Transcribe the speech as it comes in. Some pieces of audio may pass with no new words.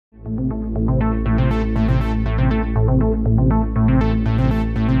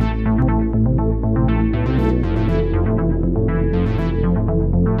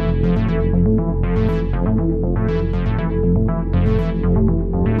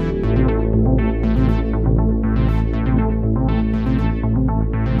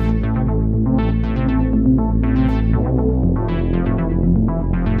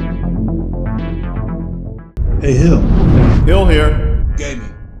Hey, Hill. Hill here.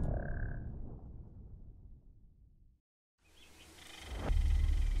 Gaming.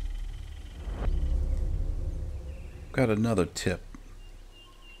 Got another tip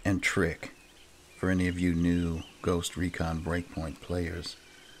and trick for any of you new Ghost Recon Breakpoint players.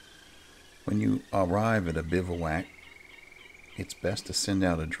 When you arrive at a bivouac, it's best to send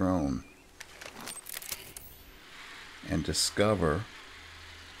out a drone and discover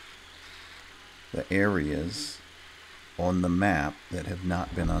the areas on the map that have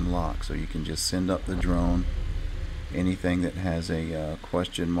not been unlocked. So you can just send up the drone. Anything that has a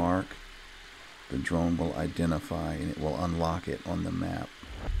question mark, the drone will identify and it will unlock it on the map.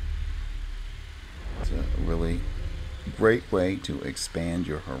 It's a really great way to expand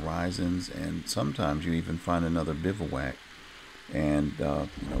your horizons, and sometimes you even find another bivouac. And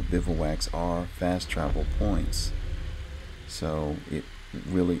bivouacs are fast travel points, so it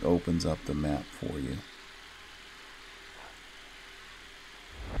really opens up the map for you.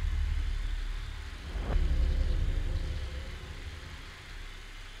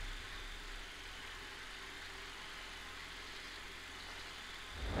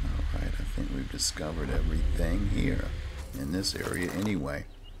 Alright, I think we've discovered everything here in this area anyway.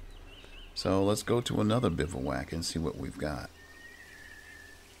 So let's go to another bivouac and see what we've got.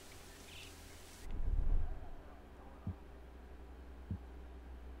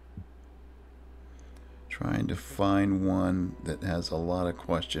 Trying to find one that has a lot of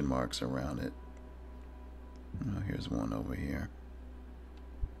question marks around it. Oh, here's one over here.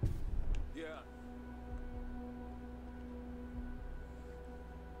 Yeah.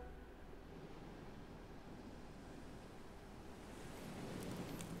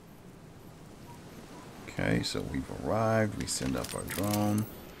 Okay, so we've arrived. We send up our drone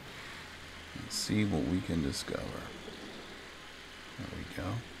and see what we can discover. There we go.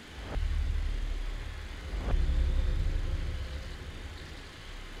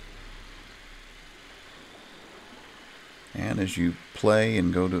 And as you play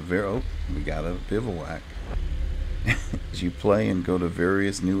and go to we got a bivouac. As you play and go to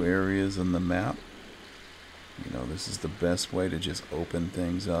various new areas on the map, this is the best way to just open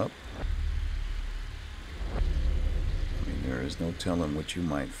things up. I mean, there is no telling what you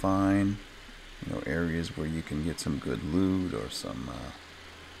might find. Areas where you can get some good loot or some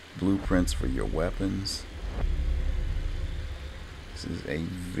blueprints for your weapons. This is a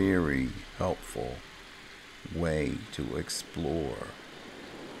very helpful way to explore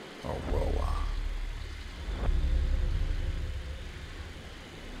Auroa.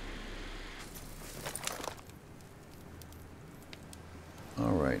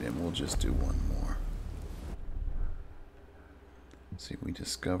 Alright, and we'll just do one more. Let's see, we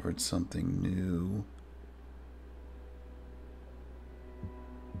discovered something new.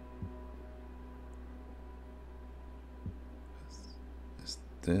 Is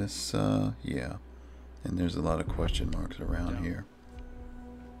this, yeah. And there's a lot of question marks around here.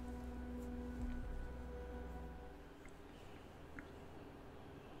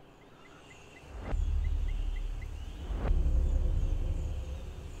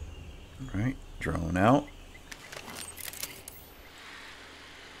 All right, drone out.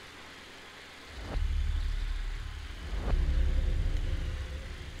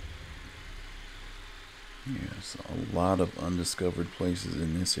 Yes, a lot of undiscovered places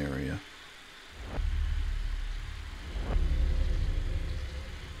in this area.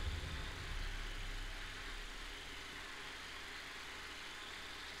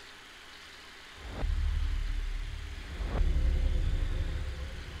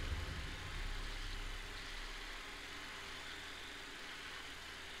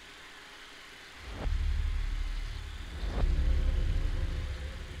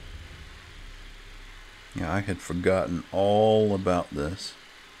 Yeah, I had forgotten all about this.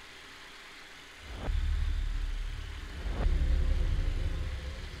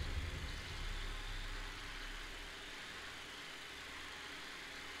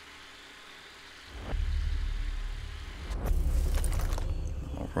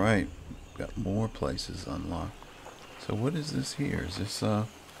 All right, got more places unlocked. So what is this here? Is this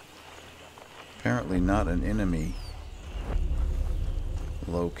apparently not an enemy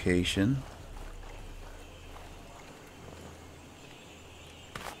location?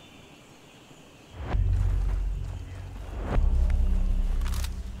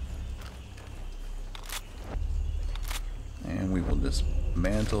 And we will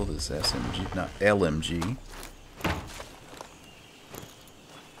dismantle this SMG, not LMG.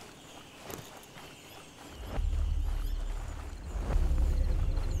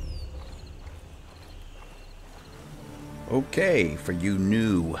 Okay, for you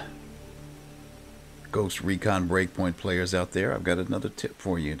new Ghost Recon Breakpoint players out there, I've got another tip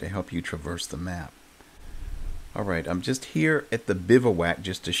for you to help you traverse the map. Alright, I'm just here at the bivouac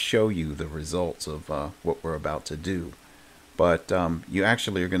just to show you the results of what we're about to do. But you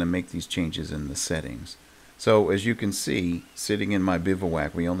actually are going to make these changes in the settings. So as you can see, sitting in my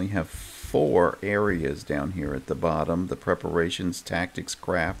bivouac, we only have 4 areas down here at the bottom: the preparations, tactics,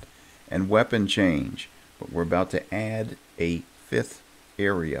 craft, and weapon change. But we're about to add a 5th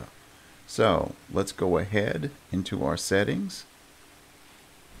area. So let's go ahead into our settings.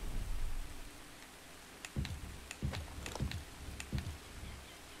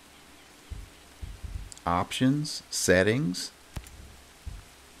 Options, settings.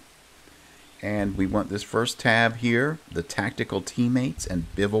 And we want this first tab here, the tactical teammates and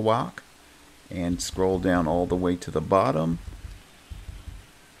bivouac. And scroll down all the way to the bottom.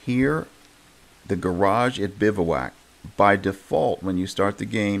 Here, the garage at bivouac. By default, when you start the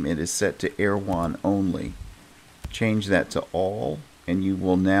game, it is set to Air 1 only. Change that to all, and you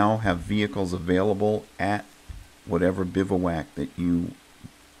will now have vehicles available at whatever bivouac that you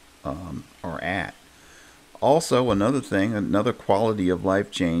are at. Also, another thing, another quality of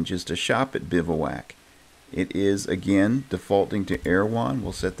life change is to shop at bivouac. It is, again, defaulting to Air 1.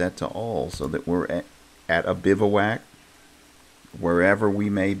 We'll set that to all so that we're at a bivouac. Wherever we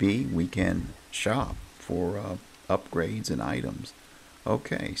may be, we can shop for upgrades and items.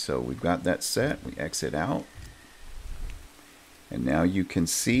 Okay, so we've got that set. We exit out. And now you can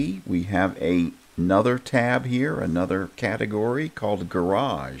see we have another tab here, another category called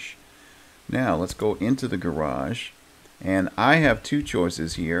Garage. Now let's go into the garage. And I have 2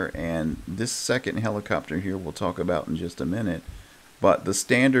 choices here, and this second helicopter here we'll talk about in just a minute. But the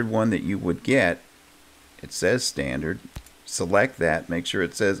standard one that you would get, it says standard. Select that, make sure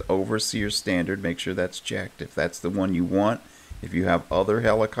it says Overseer Standard, make sure that's checked if that's the one you want. If you have other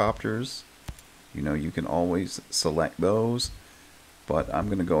helicopters, you know, you can always select those. But I'm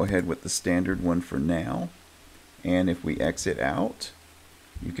going to go ahead with the standard one for now. And if we exit out,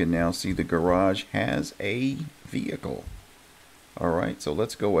 you can now see the garage has a vehicle. Alright, so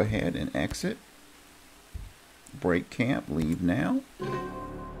let's go ahead and exit. Break camp, leave now.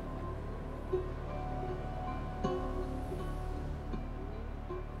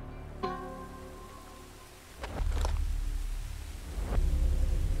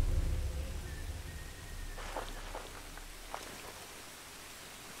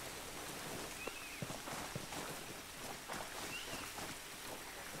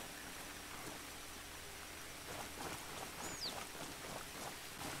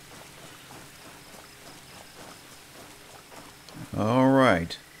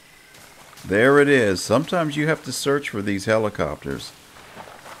 Alright, there it is. Sometimes you have to search for these helicopters,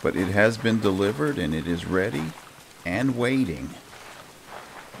 but it has been delivered and it is ready and waiting.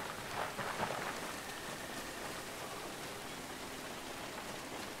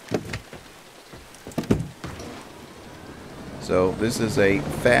 So this is a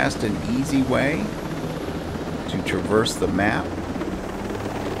fast and easy way to traverse the map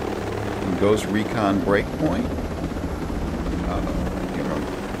in Ghost Recon Breakpoint.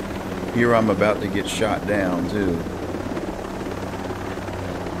 Here I'm about to get shot down too.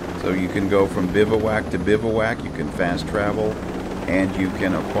 So you can go from bivouac to bivouac, you can fast travel, and you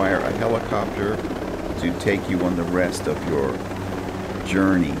can acquire a helicopter to take you on the rest of your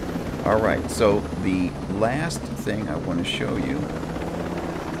journey. Alright, so the last thing I want to show you,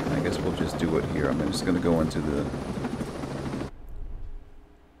 I guess we'll just do it here. I'm just going to go into the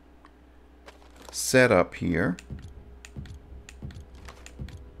setup here.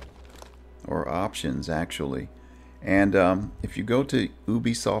 Or options actually, and if you go to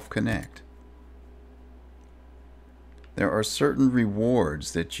Ubisoft Connect, there are certain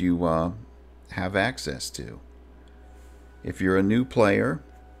rewards that you have access to. If you're a new player,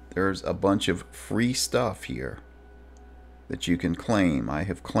 there's a bunch of free stuff here that you can claim. I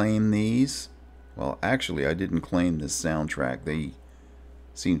have claimed these. Well, actually I didn't claim this soundtrack, they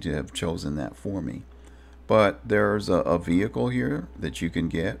seem to have chosen that for me. But there's a vehicle here that you can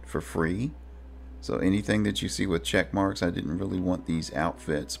get for free. So anything that you see with check marks, I didn't really want these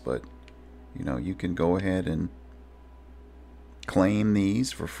outfits, but you know, you can go ahead and claim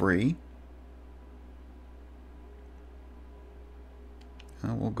these for free.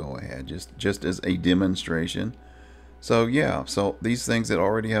 We'll go ahead just as a demonstration. So yeah, so these things that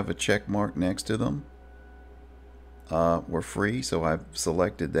already have a check mark next to them were free, so I've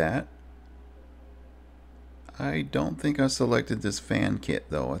selected that. I don't think I selected this fan kit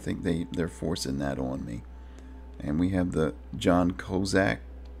though. I think they're forcing that on me. And we have the John Kozak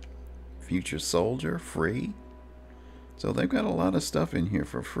Future Soldier free. So they've got a lot of stuff in here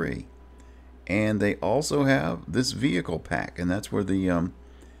for free. And they also have this vehicle pack, and that's where the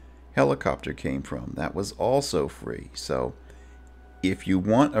helicopter came from. That was also free. So if you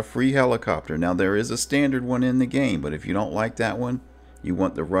want a free helicopter, now there is a standard one in the game, but if you don't like that one, you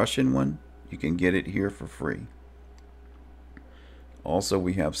want the Russian one, you can get it here for free. Also,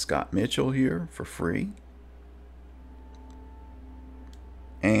 we have Scott Mitchell here for free.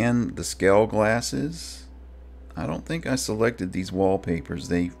 And the Skell glasses. I don't think I selected these wallpapers.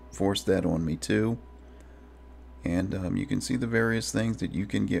 They forced that on me too. And you can see the various things that you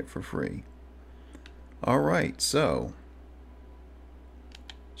can get for free. Alright, so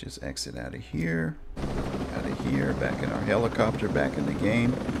just exit out of here, back in our helicopter, back in the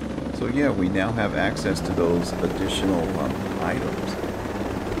game. So yeah, we now have access to those additional items.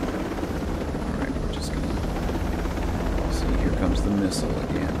 Alright, we're just going to see, here comes the missile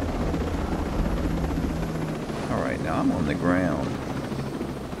again. Alright, now I'm on the ground.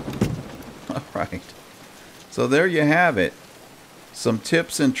 Alright, so there you have it. Some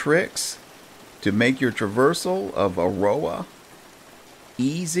tips and tricks to make your traversal of Auroa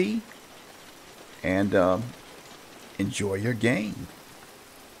easy and enjoy your game.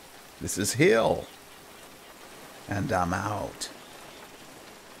 This is Hill, and I'm out.